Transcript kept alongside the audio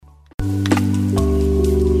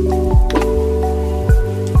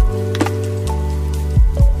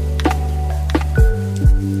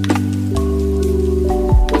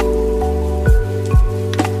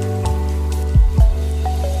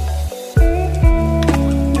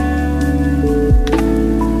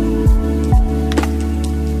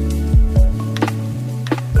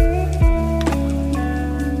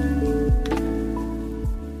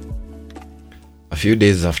few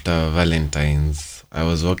days after Valentine's, I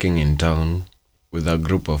was walking in town with a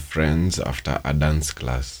group of friends after a dance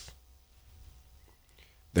class.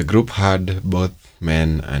 The group had both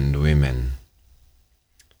men and women.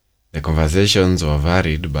 The conversations were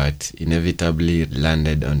varied but inevitably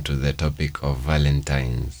landed onto the topic of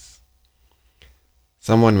Valentine's.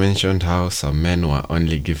 Someone mentioned how some men were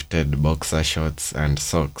only gifted boxer shorts and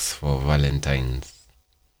socks for Valentine's.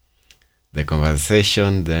 The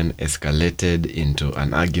conversation then escalated into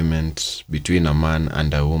an argument between a man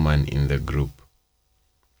and a woman in the group.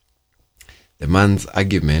 The man's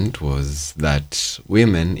argument was that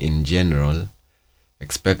women in general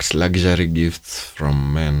expect luxury gifts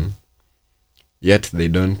from men, yet they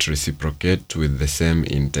don't reciprocate with the same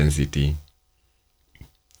intensity,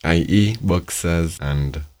 i.e. boxers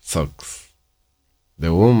and socks.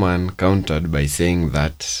 The woman countered by saying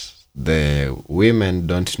that the women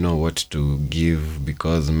don't know what to give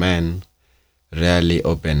because men rarely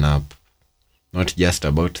open up, not just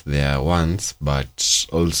about their wants, but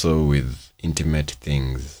also with intimate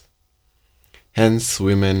things. Hence,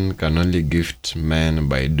 women can only gift men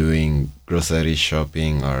by doing grocery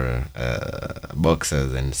shopping or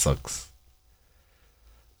boxers and socks.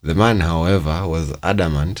 The man, however, was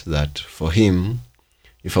adamant that for him,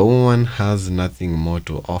 if a woman has nothing more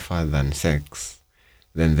to offer than sex,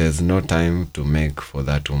 then there's no time to make for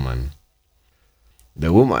that woman.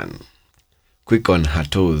 The woman, quick on her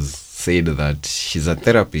toes, said that she's a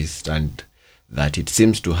therapist and that it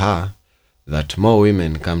seems to her that more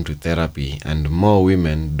women come to therapy and more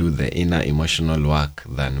women do the inner emotional work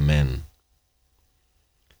than men.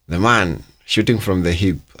 The man, shooting from the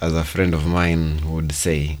hip, as a friend of mine would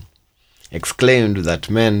say, exclaimed that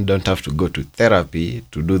men don't have to go to therapy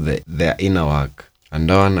to do their inner work. And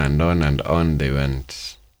on and on and on they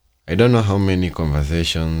went. I don't know how many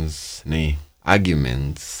conversations,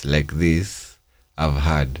 arguments like this I've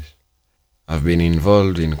had. I've been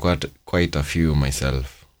involved in quite a few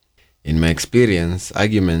myself. In my experience,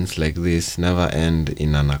 arguments like this never end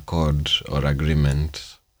in an accord or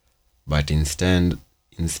agreement, but instead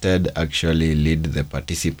actually lead the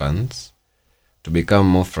participants to become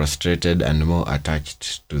more frustrated and more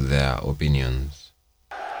attached to their opinions.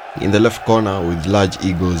 In the left corner with large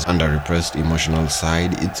egos and a repressed emotional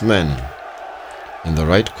side, it's men. In the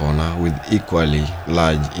right corner with equally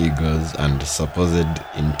large egos and supposed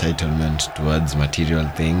entitlement towards material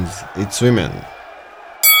things, it's women.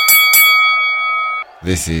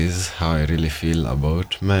 This is how I really feel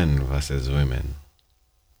about men versus women.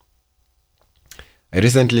 I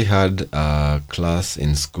recently had a class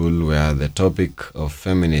in school where the topic of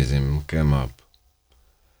feminism came up.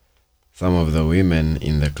 Some of the women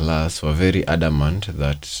in the class were very adamant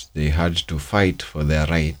that they had to fight for their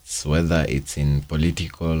rights, whether it's in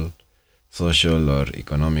political, social, or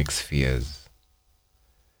economic spheres.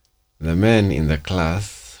 The men in the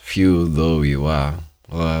class, few though we were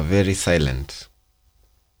very silent.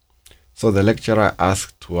 So the lecturer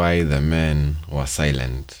asked why the men were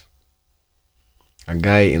silent. A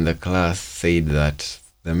guy in the class said that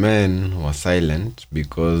the men were silent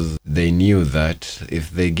because they knew that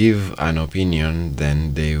if they give an opinion,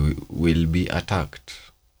 then they will be attacked.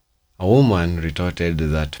 A woman retorted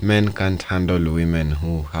that men can't handle women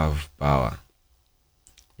who have power.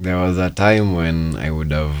 There was a time when I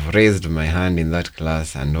would have raised my hand in that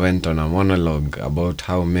class and went on a monologue about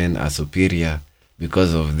how men are superior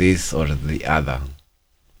because of this or the other.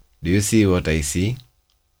 Do you see what I see?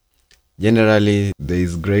 Generally, there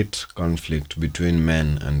is great conflict between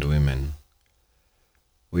men and women.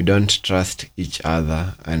 We don't trust each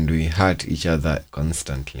other and we hurt each other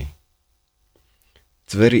constantly.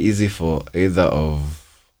 It's very easy for either of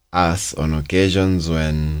us on occasions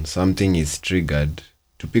when something is triggered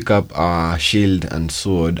to pick up our shield and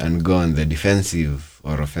sword and go on the defensive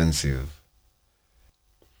or offensive.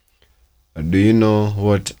 But do you know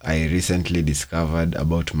what I recently discovered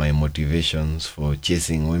about my motivations for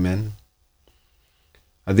chasing women?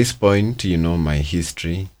 At this point, you know my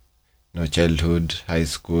history, childhood, high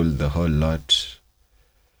school, the whole lot.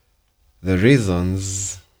 The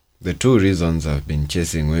two reasons I've been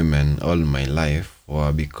chasing women all my life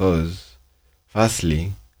were because,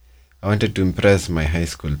 firstly, I wanted to impress my high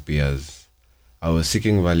school peers. I was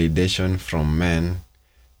seeking validation from men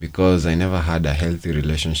because I never had a healthy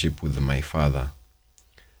relationship with my father,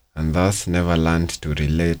 and thus never learned to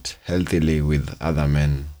relate healthily with other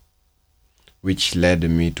men, which led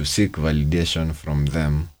me to seek validation from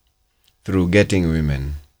them through getting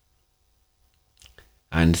women.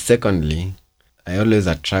 And secondly, I always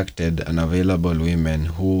attracted unavailable women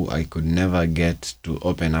who I could never get to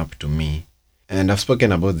open up to me. And I've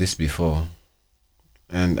spoken about this before.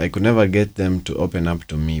 And I could never get them to open up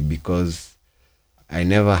to me because I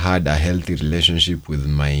never had a healthy relationship with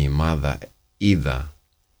my mother either.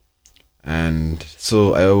 And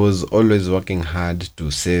so I was always working hard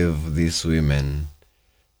to save these women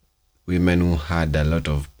who had a lot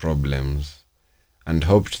of problems, and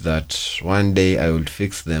hoped that one day I would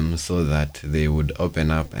fix them so that they would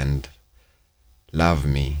open up and love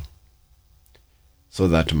me, so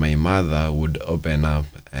that my mother would open up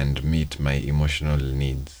and meet my emotional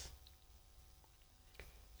needs.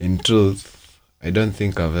 In truth, I don't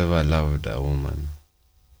think I've ever loved a woman.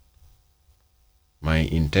 My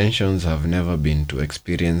intentions have never been to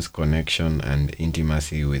experience connection and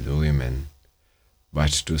intimacy with women,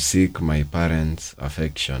 but to seek my parents'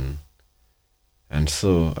 affection. And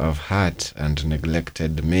so I've hurt and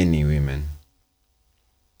neglected many women.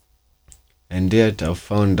 And yet I've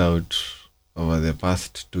found out over the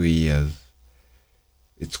past 2 years,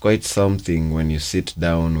 it's quite something when you sit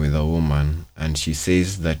down with a woman and she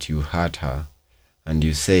says that you hurt her, and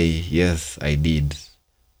you say, yes, I did,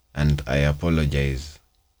 and I apologize.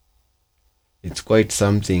 It's quite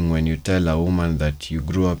something when you tell a woman that you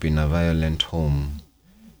grew up in a violent home,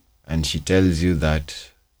 and she tells you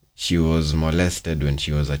that she was molested when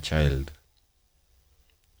she was a child.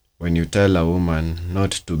 When you tell a woman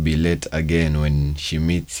not to be late again when she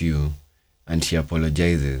meets you, and she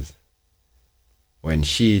apologizes. When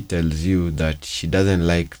she tells you that she doesn't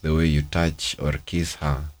like the way you touch or kiss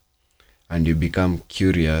her, and you become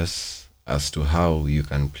curious as to how you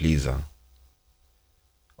can please her.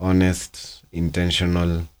 Honest,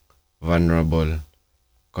 intentional, vulnerable,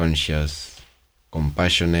 conscious,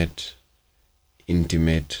 compassionate,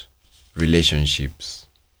 intimate relationships.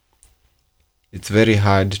 It's very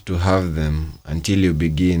hard to have them until you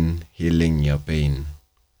begin healing your pain.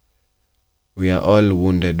 We are all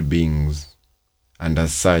wounded beings, and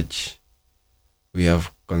as such, we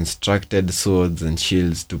have constructed swords and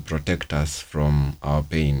shields to protect us from our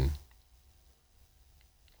pain.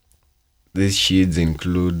 These shields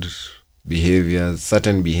include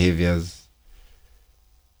certain behaviors,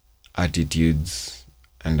 attitudes,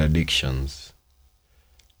 and addictions.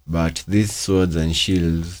 But these swords and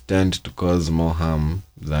shields tend to cause more harm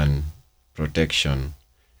than protection.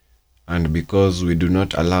 And because we do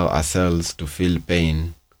not allow ourselves to feel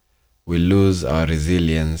pain, we lose our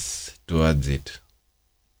resilience towards it.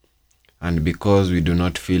 And because we do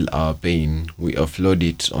not feel our pain, we offload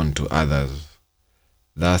it onto others.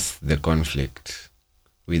 Thus the conflict,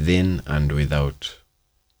 within and without.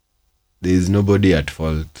 There is nobody at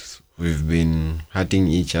fault. We've been hurting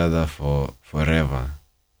each other for forever.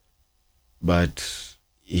 But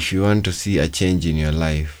if you want to see a change in your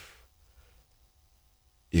life,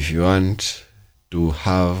 if you want to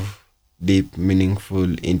have deep,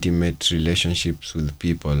 meaningful, intimate relationships with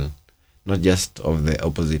people, not just of the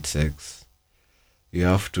opposite sex, you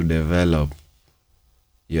have to develop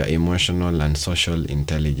your emotional and social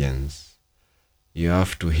intelligence. You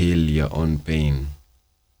have to heal your own pain,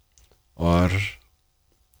 or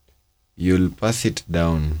you'll pass it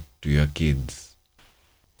down to your kids.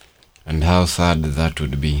 And how sad that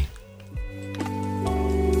would be.